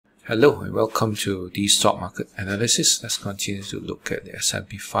Hello and welcome to the stock market analysis. Let's continue to look at the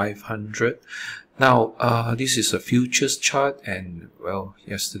S&P 500. Now, this is a futures chart, and well,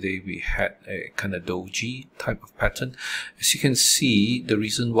 yesterday we had a kind of doji type of pattern. As you can see, the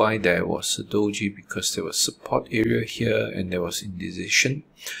reason why there was a doji because there was support area here and there was indecision,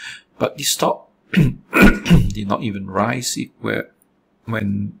 but the stock did not even rise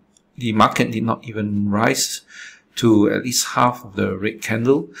when the market did not even rise to at least half of the red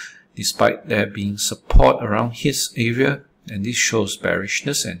candle, despite there being support around his area, and this shows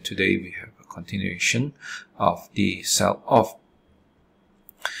bearishness. And today we have a continuation of the sell-off.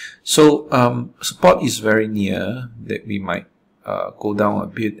 So support is very near, that we might go down a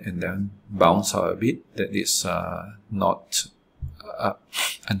bit and then bounce out a bit. That is not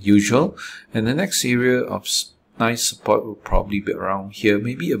unusual. And the next area of nice support will probably be around here,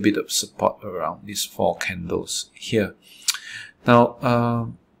 maybe a bit of support around these 4 candles here.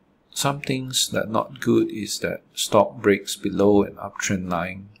 Now, some things that are not good is that stock breaks below an uptrend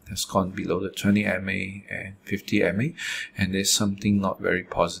line, has gone below the 20 MA and 50 MA, and there's something not very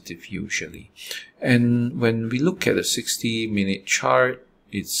positive usually. And when we look at the 60-minute chart,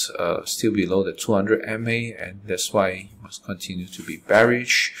 it's still below the 200 MA, and that's why you must continue to be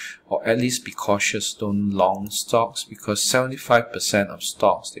bearish, or at least be cautious. Don't long stocks, because 75% of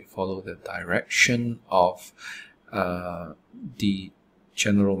stocks, they follow the direction of the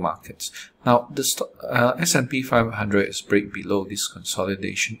general markets. Now, the S&P 500 is break below this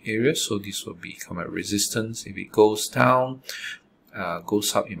consolidation area, so this will become a resistance. If it goes down,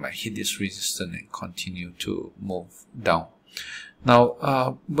 goes up, it might hit this resistance and continue to move down.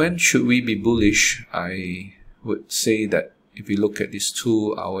 Now, when should we be bullish? I would say that if you look at this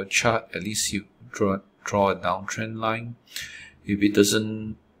 2-hour chart, at least you draw a downtrend line. If it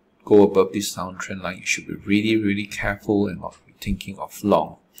doesn't go above this downtrend line, you should be really careful and not be thinking of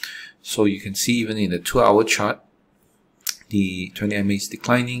long. So you can see even in the 2-hour chart, the 20 MA is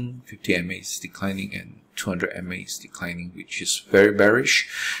declining, 50 MA is declining, and 200 MA is declining, which is very bearish,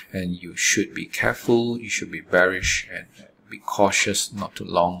 and you should be careful. You should be bearish and be cautious not to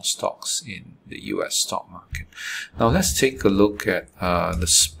long stocks in the US stock market. Now let's take a look at the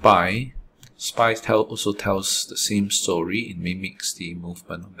SPY. SPY also tells the same story. It mimics the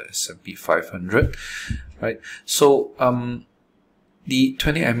movement of the S&P 500, right? So the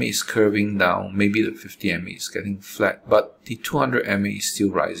 20 MA is curving down, maybe the 50 MA is getting flat, but the 200 MA is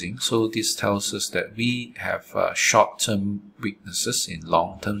still rising. So this tells us that we have short-term weaknesses in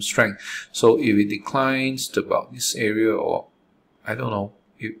long-term strength. So if it declines to about this area, or I don't know,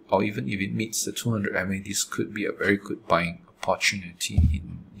 or even if it meets the 200 MA, this could be a very good buying opportunity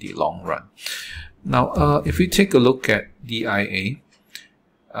in the long run. Now, if we take a look at DIA,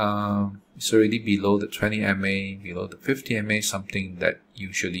 it's already below the 20 MA, below the 50 MA, something that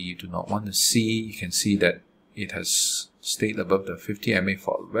usually you do not want to see. You can see that it has stayed above the 50 MA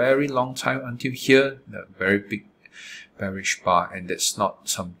for a very long time until here, the very big bearish bar, and that's not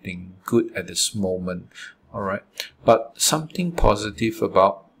something good at this moment. Alright, but something positive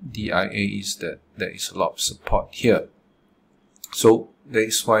about DIA is that there is a lot of support here. So that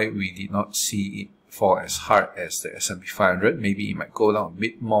is why we did not see it fall as hard as the S&P 500. Maybe it might go down a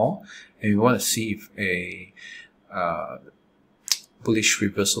bit more, and we want to see if a bullish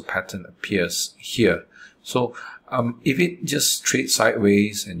reversal pattern appears here. So if it just trades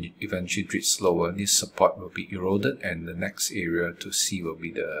sideways and eventually trades lower, this support will be eroded, and the next area to see will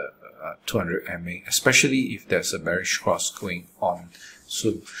be the 200 MA, especially if there's a bearish cross going on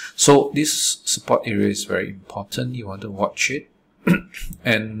soon. So this support area is very important. You want to watch it.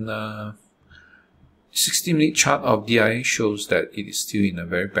 And 60-minute chart of DIA shows that it is still in a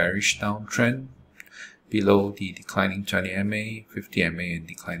very bearish downtrend below the declining 20 MA, 50 MA, and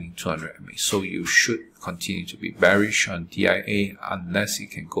declining 200 MA. So you should continue to be bearish on DIA unless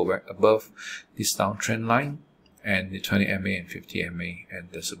it can go back above this downtrend line and the 20 MA and 50 MA, and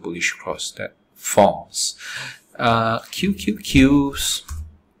there's a bullish cross that forms. QQQs,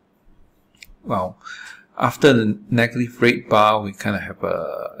 well, after the negative rate bar, we kind of have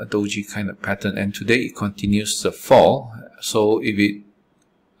a doji kind of pattern, and today it continues to fall. So if it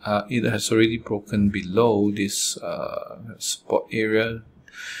has already broken below this support area,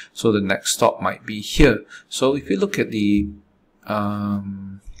 so the next stop might be here. So if you look at the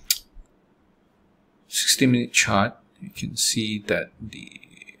 60-minute chart, you can see that the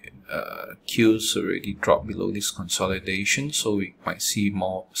Qs already dropped below this consolidation, so we might see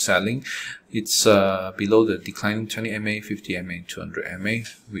more selling. It's below the declining 20 MA, 50 MA, and 200 MA,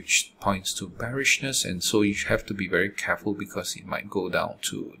 which points to bearishness, and so you have to be very careful because it might go down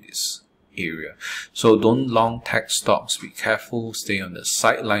to this area. So don't long tech stocks, be careful, stay on the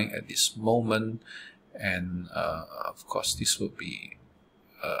sideline at this moment. And of course this will be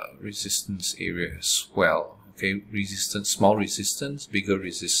resistance area as well. Okay, resistance, small resistance, bigger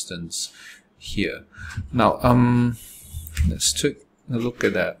resistance here. Now let's take a look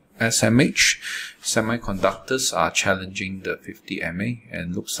at that. SMH, semiconductors are challenging the 50 MA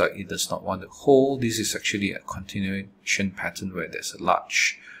and looks like it does not want to hold. This is actually a continuation pattern where there's a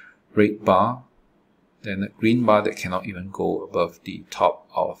large red bar, then a green bar that cannot even go above the top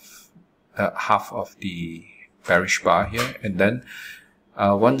of half of the bearish bar here, and then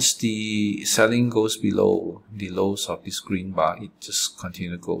once the selling goes below the lows of this green bar, it just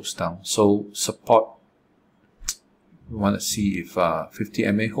continues goes down. So support, we want to see if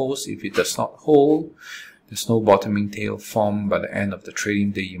 50 MA holds. If it does not hold, there's no bottoming tail form. By the end of the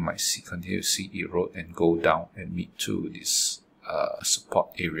trading day, you might continue to see erode and go down and meet to this support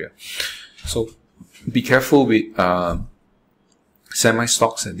area. So be careful with semi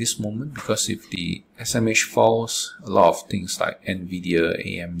stocks at this moment, because if the SMH falls, a lot of things like NVDA,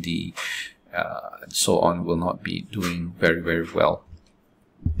 AMD, and so on will not be doing very well.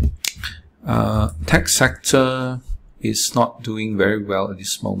 Tech sector is not doing very well at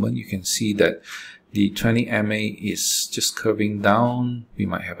this moment. You can see that the 20 MA is just curving down. We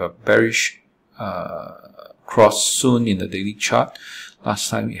might have a bearish cross soon in the daily chart. Last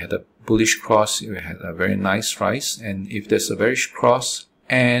time we had a bullish cross, we had a very nice rise, and if there's a bearish cross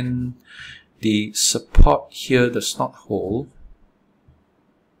and the support here does not hold,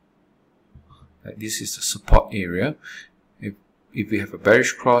 like this is the support area. If we have a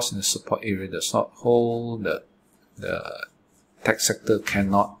bearish cross and the support area does not hold, the tech sector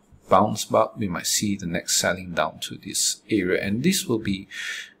cannot bounce back, we might see the next selling down to this area, and this will be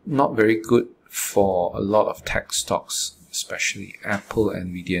not very good for a lot of tech stocks, especially Apple,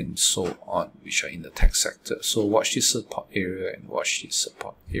 NVDA, and so on, which are in the tech sector. So watch this support area and watch this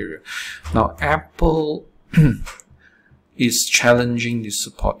support area. Now Apple is challenging this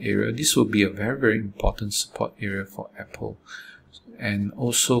support area. This will be a very important support area for Apple, and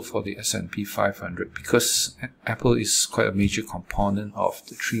also for the S&P 500, because Apple is quite a major component of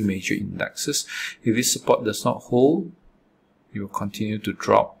the three major indexes. If this support does not hold, it will continue to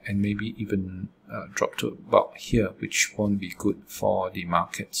drop, and maybe even drop to about here, which won't be good for the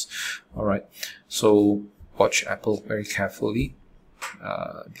markets. Alright, so watch Apple very carefully.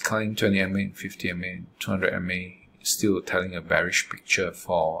 Declining 20 MA, 50 MA, 200 MA is still telling a bearish picture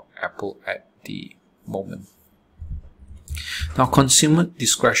for Apple at the moment. Now consumer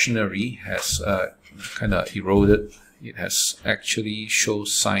discretionary has kind of eroded. It has actually shown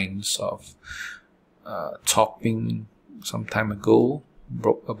signs of topping some time ago,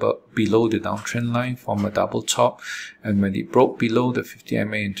 broke about below the downtrend line, formed a double top, and when it broke below the 50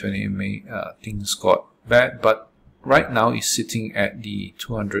 MA and 20 MA, things got bad. But right now it's sitting at the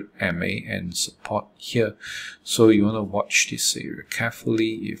 200 MA and support here, so you want to watch this area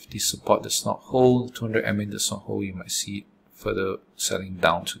carefully. If the support does not hold, 200 MA does not hold, you might see it further selling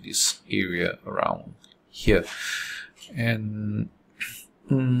down to this area around here. And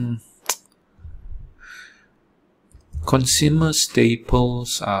consumer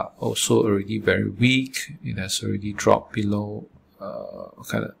staples are also already very weak. It has already dropped below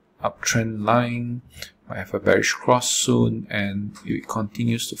kind of uptrend line. Might have a bearish cross soon, and if it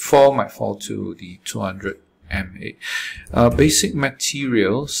continues to fall, might fall to the 200 MA. Basic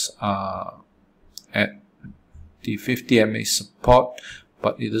materials are at the 50 MA support,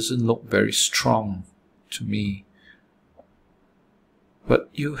 but it doesn't look very strong to me. But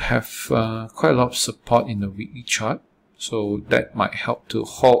you have quite a lot of support in the weekly chart, so that might help to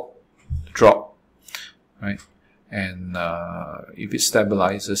halt the drop, right? And if it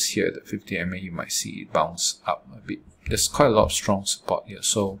stabilizes here at the 50 MA, you might see it bounce up a bit. There's quite a lot of strong support here,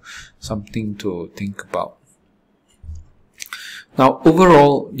 so something to think about. Now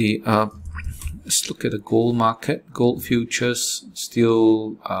overall, the let's look at the gold market. Gold futures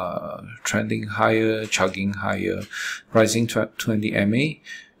still trending higher, chugging higher, rising 20 MA.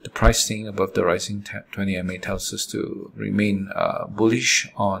 The price staying above the rising 20 MA tells us to remain bullish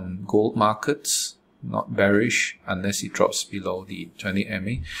on gold markets, not bearish unless it drops below the 20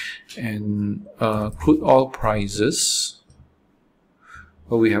 MA. And crude oil prices,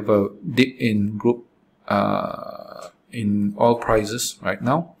 well, we have a dip in group in oil prices right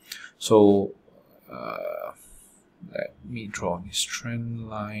now. So let me draw this trend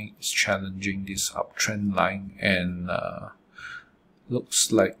line. It's challenging this uptrend line, and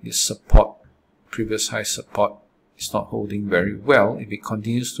looks like this support, previous high support, it's not holding very well. If it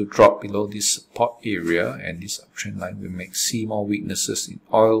continues to drop below this support area and this uptrend line, we may see more weaknesses in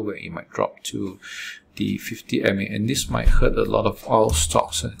oil, where it might drop to the 50 MA, and this might hurt a lot of oil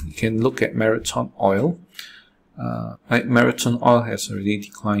stocks. You can look at Marathon Oil. Marathon Oil has already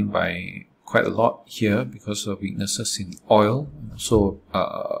declined by quite a lot here because of weaknesses in oil, and also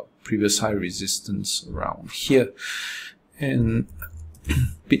previous high resistance around here. And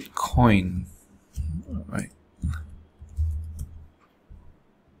Bitcoin,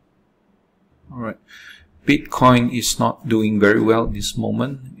 all right, Bitcoin is not doing very well at this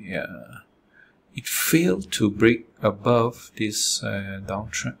moment. It failed to break above this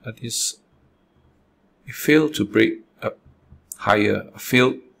downtrend. It failed to break up higher. A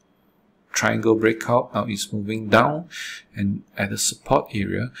failed triangle breakout. Now it's moving down and at the support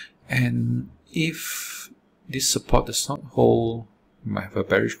area. And if this support does not hold, you might have a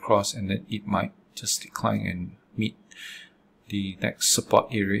bearish cross, and then it might just decline and meet the next support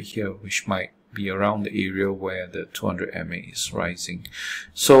area here, which might be around the area where the 200 MA is rising.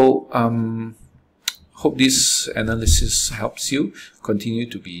 So hope this analysis helps you. Continue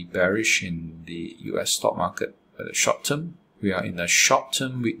to be bearish in the US stock market at the short term. We are in a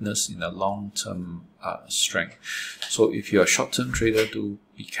short-term weakness in a long-term strength. So if you're a short-term trader, do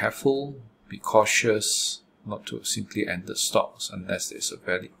be careful, be cautious, not to simply enter stocks unless there's a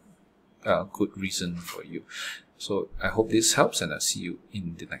very good reason for you. So I hope this helps, and I'll see you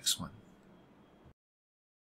in the next one.